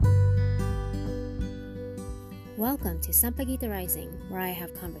Welcome to Sampaguita Rising, where I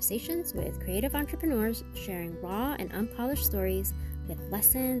have conversations with creative entrepreneurs sharing raw and unpolished stories with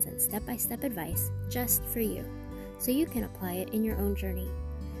lessons and step-by-step advice just for you, so you can apply it in your own journey.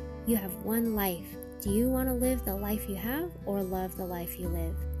 You have one life. Do you want to live the life you have or love the life you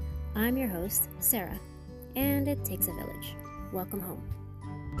live? I'm your host, Sarah, and it takes a village. Welcome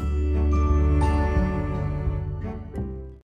home.